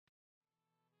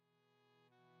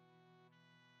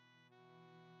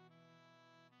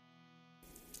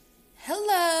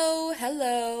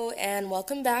hello, and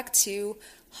welcome back to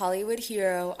Hollywood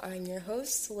Hero. I'm your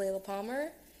host, Layla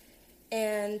Palmer,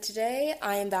 and today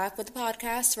I am back with a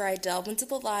podcast where I delve into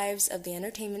the lives of the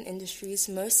entertainment industry's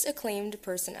most acclaimed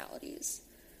personalities.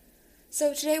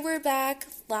 So today we're back.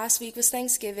 Last week was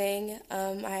Thanksgiving.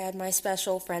 I had my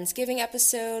special Friendsgiving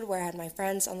episode where I had my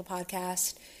friends on the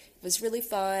podcast. It was really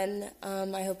fun.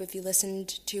 I hope if you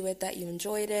listened to it that you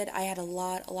enjoyed it. I had a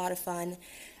lot of fun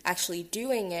actually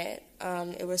doing it.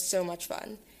 It was so much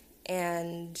fun.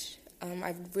 And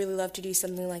I'd really love to do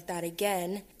something like that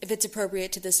again if it's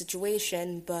appropriate to the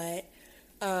situation. But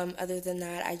other than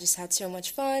that, I just had so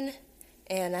much fun.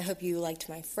 And I hope you liked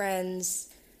my friends.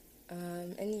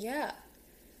 And yeah.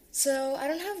 So I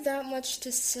don't have that much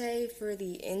to say for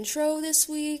the intro this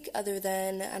week other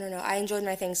than, I enjoyed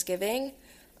my Thanksgiving.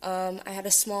 I had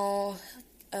a small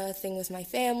thing with my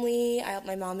family. I helped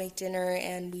my mom make dinner,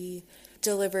 and we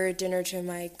delivered dinner to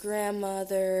my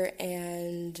grandmother,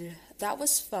 and that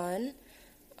was fun.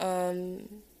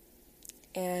 And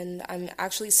I'm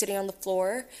actually sitting on the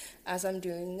floor as I'm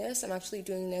doing this. I'm actually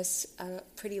doing this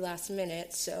pretty last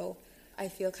minute, so I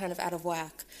feel kind of out of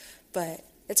whack, but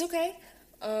it's okay.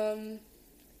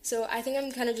 So I think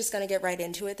I'm kind of just going to get right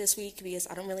into it this week because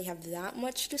I don't really have that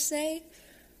much to say.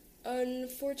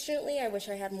 Unfortunately, I wish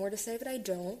I had more to say, but I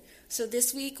don't. So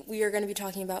this week, we are going to be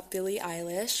talking about Billie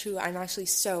Eilish, who I'm actually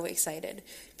so excited,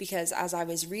 because as I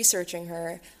was researching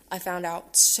her, I found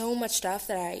out so much stuff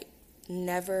that I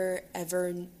never,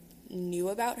 ever knew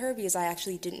about her, because I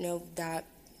actually didn't know that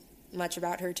much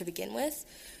about her to begin with.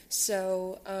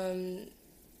 So,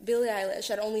 Billie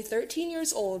Eilish, at only 13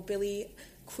 years old, Billie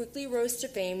quickly rose to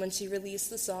fame when she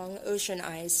released the song Ocean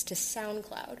Eyes to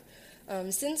SoundCloud.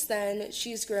 Since then,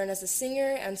 she's grown as a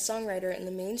singer and songwriter in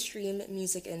the mainstream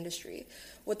music industry.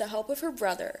 With the help of her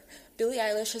brother, Billie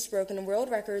Eilish has broken world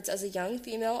records as a young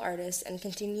female artist and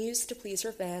continues to please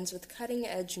her fans with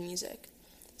cutting-edge music.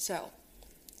 So,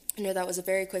 I know that was a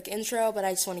very quick intro, but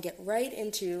I just want to get right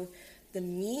into the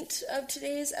meat of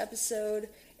today's episode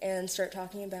and start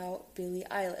talking about Billie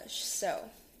Eilish. So,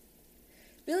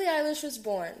 Billie Eilish was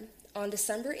born on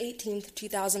December 18th,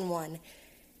 2001,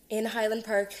 in Highland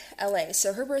Park, LA.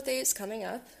 So her birthday is coming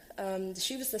up.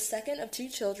 She was the second of two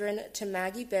children to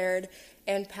Maggie Baird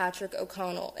and Patrick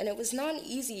O'Connell, and it was not an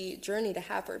easy journey to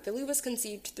have her. Billie was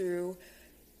conceived through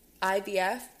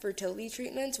IVF, fertility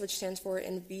treatments, which stands for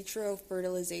in vitro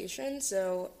fertilization.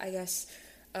 So I guess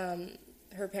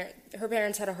her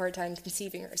parents had a hard time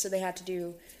conceiving her, so they had to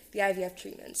do the IVF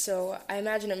treatment. So I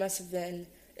imagine it must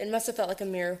have felt like a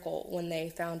miracle when they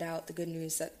found out the good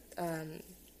news that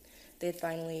they'd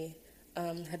finally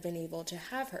had been able to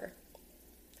have her.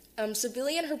 So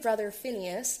Billie and her brother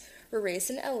Phineas were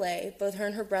raised in LA. Both her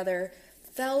and her brother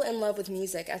fell in love with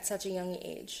music at such a young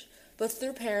age. Both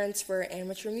their parents were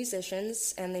amateur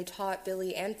musicians, and they taught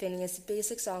Billie and Phineas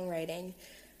basic songwriting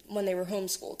when they were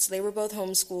homeschooled. So they were both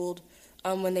homeschooled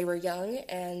when they were young,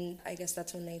 and I guess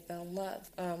that's when they fell in love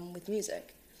with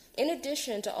music. In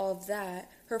addition to all of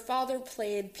that, her father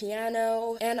played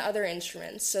piano and other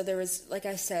instruments, so there was, like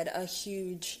I said, a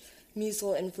huge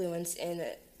musical influence in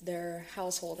their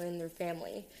household and their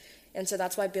family. And so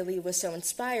that's why Billie was so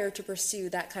inspired to pursue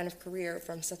that kind of career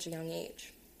from such a young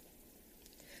age.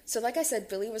 So like I said,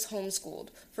 Billie was homeschooled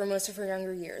for most of her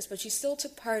younger years, but she still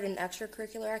took part in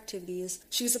extracurricular activities.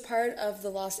 She was a part of the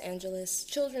Los Angeles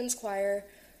Children's Choir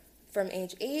from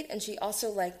age 8, and she also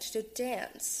liked to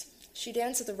dance. She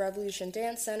danced at the Revolution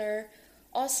Dance Center,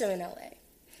 also in LA.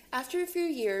 After a few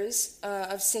years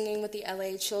of singing with the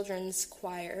LA Children's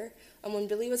Choir, when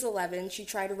Billie was 11, she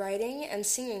tried writing and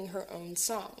singing her own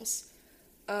songs.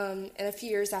 And a few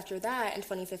years after that, in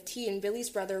 2015, Billie's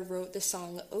brother wrote the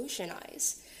song Ocean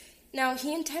Eyes. Now,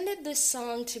 he intended this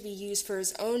song to be used for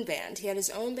his own band. He had his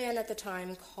own band at the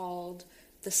time called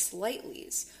The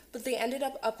Slightlies, but they ended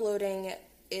up uploading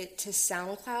it to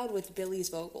SoundCloud with Billie's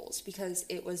vocals because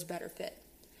it was better fit.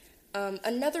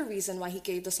 Another reason why he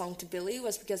gave the song to Billie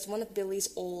was because one of Billie's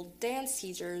old dance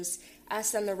teachers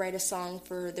asked them to write a song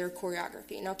for their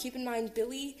choreography. Now keep in mind,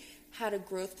 Billie had a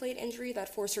growth plate injury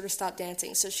that forced her to stop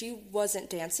dancing, so she wasn't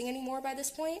dancing anymore by this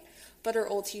point, but her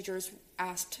old teachers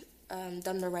asked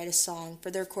them to write a song for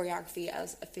their choreography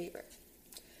as a favor.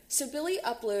 So Billie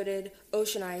uploaded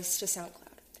Ocean Eyes to SoundCloud.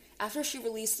 After she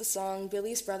released the song,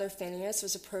 Billie's brother Phineas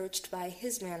was approached by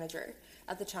his manager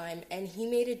at the time, and he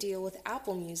made a deal with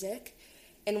Apple Music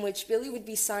in which Billie would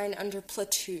be signed under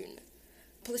Platoon.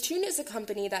 Platoon is a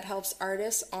company that helps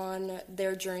artists on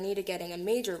their journey to getting a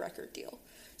major record deal.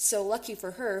 So lucky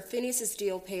for her, Phineas's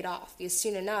deal paid off, because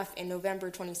soon enough, in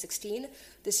November 2016,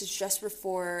 this is just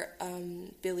before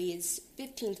Billie's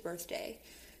 15th birthday,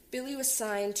 Billie was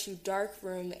signed to Dark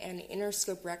Room and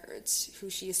Interscope Records, who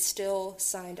she is still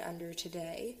signed under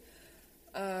today.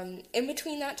 In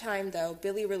between that time, though,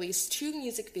 Billie released 2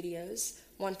 music videos,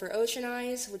 one for Ocean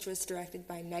Eyes, which was directed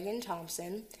by Megan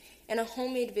Thompson, and a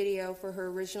homemade video for her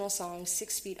original song,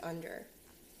 6 Feet Under.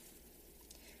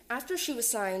 After she was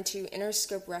signed to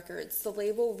Interscope Records, the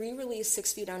label re-released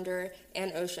 6 Feet Under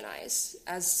and Ocean Eyes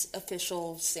as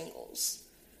official singles,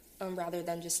 rather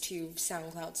than just 2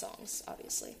 SoundCloud songs,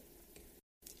 obviously.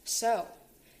 So,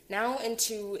 now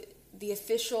into the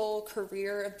official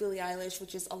career of Billie Eilish,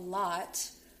 which is a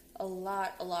lot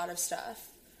of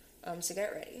stuff. So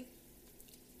get ready.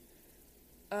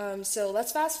 So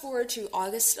let's fast forward to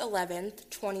August 11th,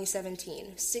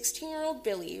 2017. 16-year-old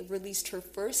Billie released her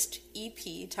first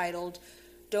EP titled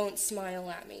Don't Smile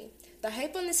at Me. The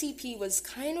hype on this EP was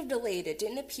kind of delayed. It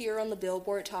didn't appear on the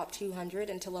Billboard Top 200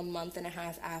 until a month and a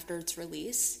half after its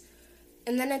release.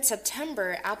 And then in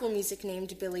September, Apple Music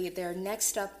named Billie their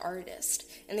next up artist,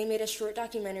 and they made a short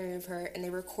documentary of her, and they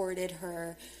recorded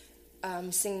her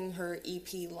singing her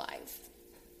EP live.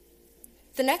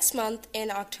 The next month, in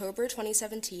October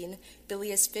 2017, Billie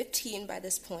is 15 by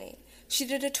this point. She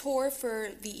did a tour for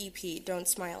the EP, Don't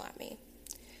Smile at Me.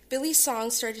 Billie's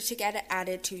songs started to get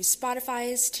added to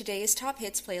Spotify's Today's Top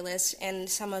Hits playlist and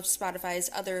some of Spotify's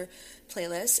other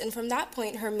playlists, and from that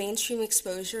point, her mainstream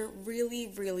exposure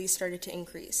really started to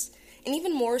increase, and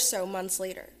even more so months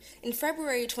later. In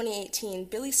February 2018,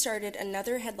 Billie started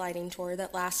another headlining tour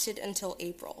that lasted until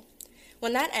April.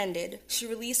 When that ended, she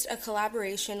released a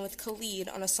collaboration with Khalid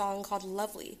on a song called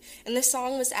Lovely, and this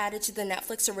song was added to the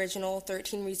Netflix original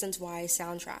 13 Reasons Why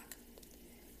soundtrack.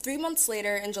 3 months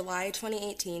later, in July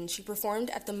 2018, she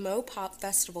performed at the Mo Pop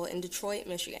Festival in Detroit,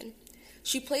 Michigan.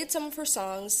 She played some of her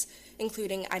songs,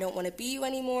 including I Don't Want to Be You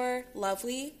Anymore,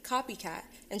 Lovely, Copycat,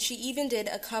 and she even did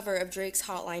a cover of Drake's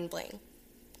Hotline Bling.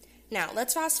 Now,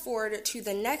 let's fast forward to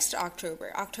the next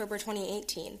October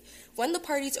 2018, When the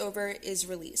Party's Over is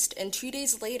released, and 2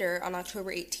 days later, on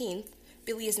October 18th,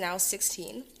 Billie is now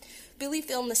 16, Billie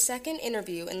filmed the second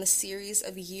interview in the series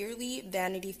of yearly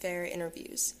Vanity Fair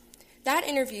interviews. That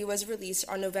interview was released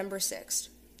on November 6th.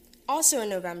 Also in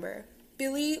November,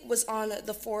 Billie was on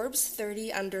the Forbes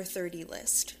 30 Under 30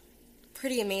 list.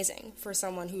 Pretty amazing for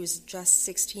someone who's just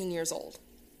 16 years old.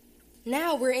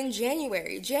 Now we're in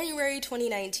January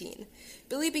 2019.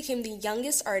 Billie became the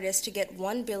youngest artist to get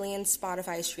 1 billion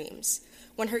Spotify streams.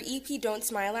 When her EP Don't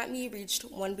Smile at Me reached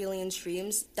 1 billion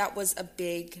streams, that was a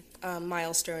big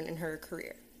milestone in her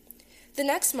career. The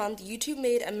next month, YouTube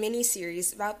made a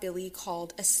mini-series about Billie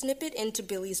called A Snippet into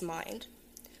Billie's Mind.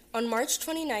 On March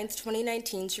 29,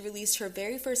 2019, she released her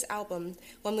very first album,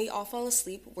 When We All Fall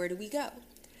Asleep, Where Do We Go?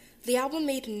 The album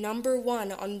made number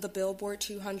 1 on the Billboard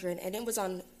 200, and it was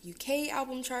on UK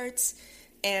album charts,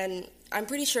 and I'm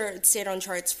pretty sure it stayed on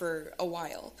charts for a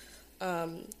while.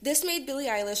 This made Billie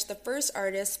Eilish the first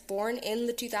artist born in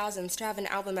the 2000s to have an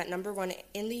album at number 1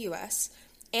 in the US,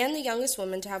 and the youngest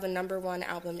woman to have a number 1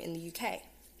 album in the UK.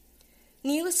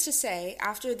 Needless to say,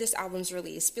 after this album's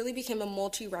release, Billie became a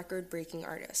multi-record breaking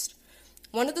artist.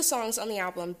 One of the songs on the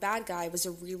album, Bad Guy, was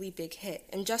a really big hit,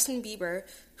 and Justin Bieber,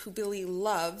 who Billie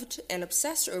loved and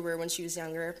obsessed over when she was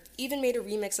younger, even made a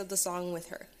remix of the song with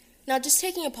her. Now, just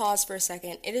taking a pause for a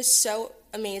second, it is so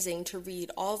amazing to read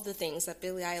all of the things that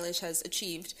Billie Eilish has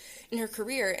achieved in her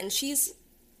career, and she's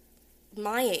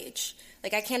my age.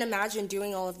 Like, I can't imagine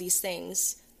doing all of these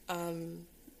things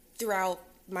throughout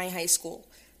my high school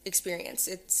experience.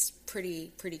 It's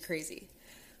pretty crazy.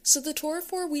 So the tour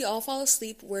for We All Fall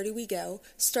Asleep, Where Do We Go?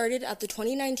 Started at the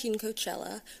 2019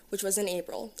 Coachella, which was in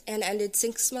April, and ended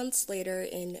 6 months later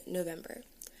in November.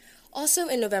 Also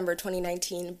in November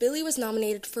 2019, Billie was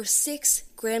nominated for 6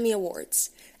 Grammy Awards,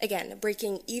 again,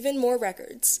 breaking even more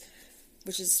records,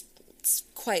 which is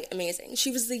quite amazing.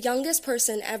 She was the youngest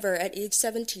person ever at age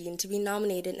 17 to be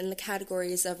nominated in the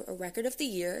categories of a Record of the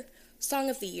Year, Song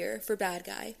of the Year for Bad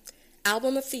Guy,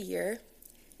 Album of the Year,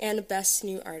 and Best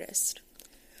New Artist.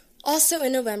 Also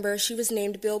in November, she was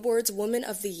named Billboard's Woman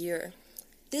of the Year.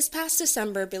 This past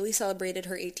December, Billie celebrated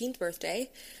her 18th birthday,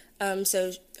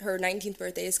 so her 19th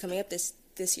birthday is coming up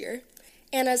this year.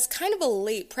 And as kind of a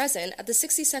late present, at the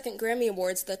 62nd Grammy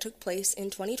Awards that took place in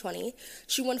 2020,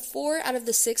 she won 4 out of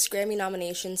the 6 Grammy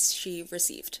nominations she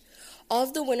received. All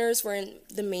of the winners were in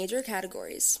the major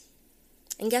categories.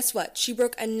 And guess what? She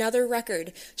broke another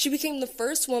record. She became the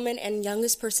first woman and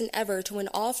youngest person ever to win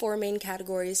all 4 main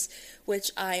categories,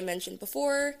 which I mentioned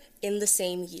before, in the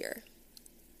same year.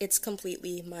 It's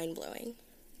completely mind-blowing.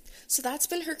 So that's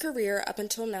been her career up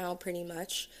until now, pretty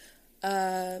much.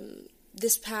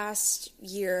 this past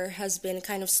year has been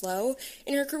kind of slow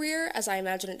in her career, as I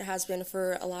imagine it has been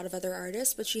for a lot of other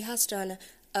artists, but she has done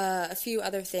a few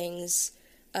other things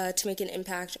to make an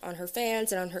impact on her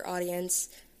fans and on her audience,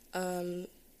 and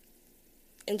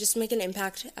just make an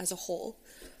impact as a whole.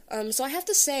 So I have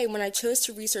to say, when I chose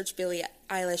to research Billie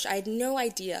Eilish, I had no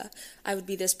idea I would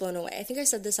be this blown away. I think I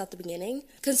said this at the beginning.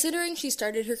 Considering she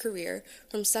started her career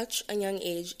from such a young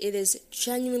age, it is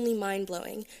genuinely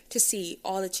mind-blowing to see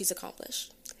all that she's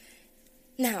accomplished.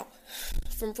 Now,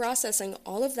 from processing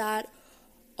all of that,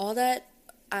 all that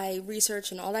I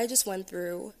researched and all that I just went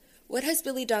through, what has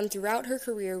Billie done throughout her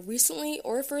career, recently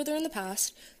or further in the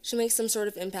past, to make some sort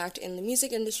of impact in the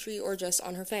music industry or just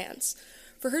on her fans?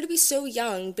 For her to be so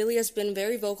young, Billie has been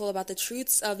very vocal about the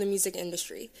truths of the music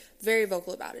industry, very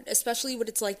vocal about it, especially what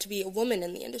it's like to be a woman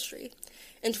in the industry.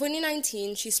 In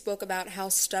 2019, she spoke about how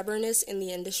stubbornness in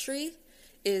the industry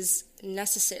is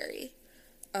necessary.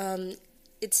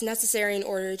 It's necessary in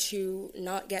order to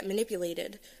not get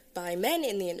manipulated by men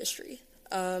in the industry,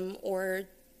 or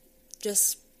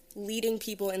just leading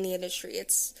people in the industry.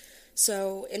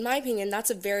 So, in my opinion, that's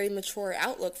a very mature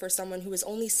outlook for someone who was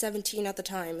only 17 at the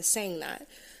time saying that.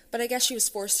 But I guess she was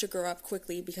forced to grow up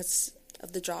quickly because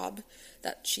of the job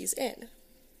that she's in.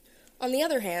 On the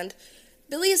other hand,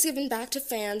 Billie has given back to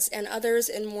fans and others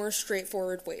in more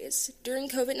straightforward ways. During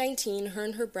COVID-19, her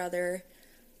and her brother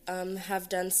have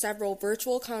done several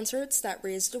virtual concerts that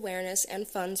raised awareness and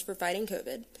funds for fighting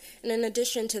COVID. And in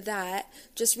addition to that,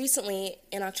 just recently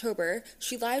in October,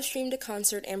 she live streamed a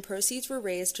concert and proceeds were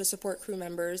raised to support crew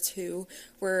members who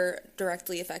were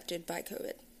directly affected by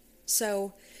COVID.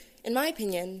 So, in my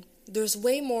opinion, there's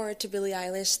way more to Billie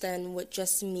Eilish than what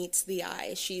just meets the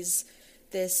eye. She's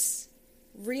this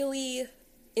really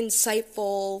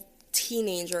insightful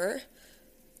teenager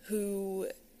who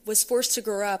was forced to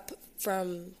grow up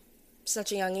from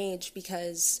such a young age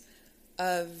because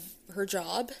of her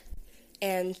job,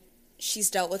 and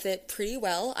she's dealt with it pretty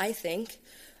well, I think.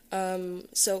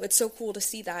 So it's so cool to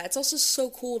see that. It's also so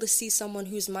cool to see someone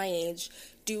who's my age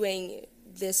doing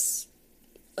this,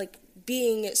 like,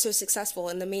 being so successful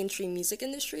in the mainstream music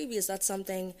industry, because that's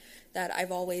something that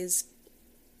I've always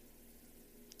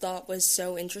thought was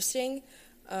so interesting.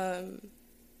 And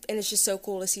it's just so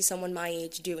cool to see someone my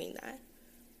age doing that.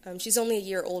 She's only a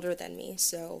year older than me,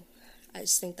 so I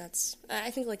just think I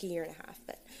think like a year and a half,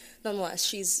 but nonetheless,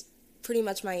 she's pretty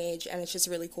much my age, and it's just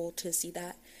really cool to see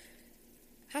that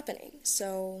happening.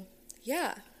 So,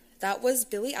 yeah, that was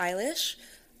Billie Eilish.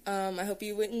 I hope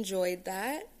you enjoyed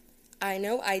that. I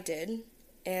know I did,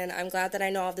 and I'm glad that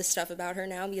I know all this stuff about her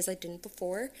now because I didn't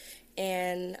before,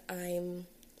 and I'm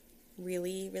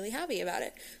really, really happy about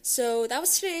it. So that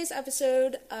was today's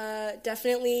episode.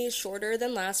 Definitely shorter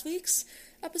than last week's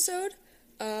episode,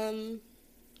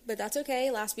 but that's okay.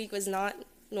 Last week was not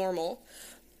normal.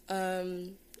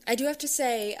 I do have to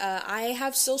say, I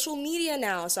have social media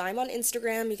now, so I'm on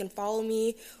Instagram. You can follow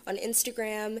me on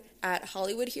Instagram at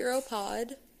Hollywood Hero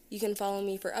Pod. You can follow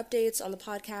me for updates on the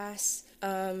podcast,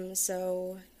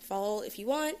 so follow if you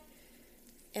want.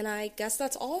 And I guess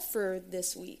that's all for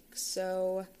this week,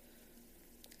 so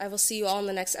I will see you all in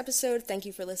the next episode. Thank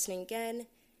you for listening again,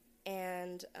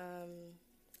 and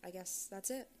I guess that's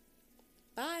it.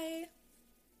 Bye!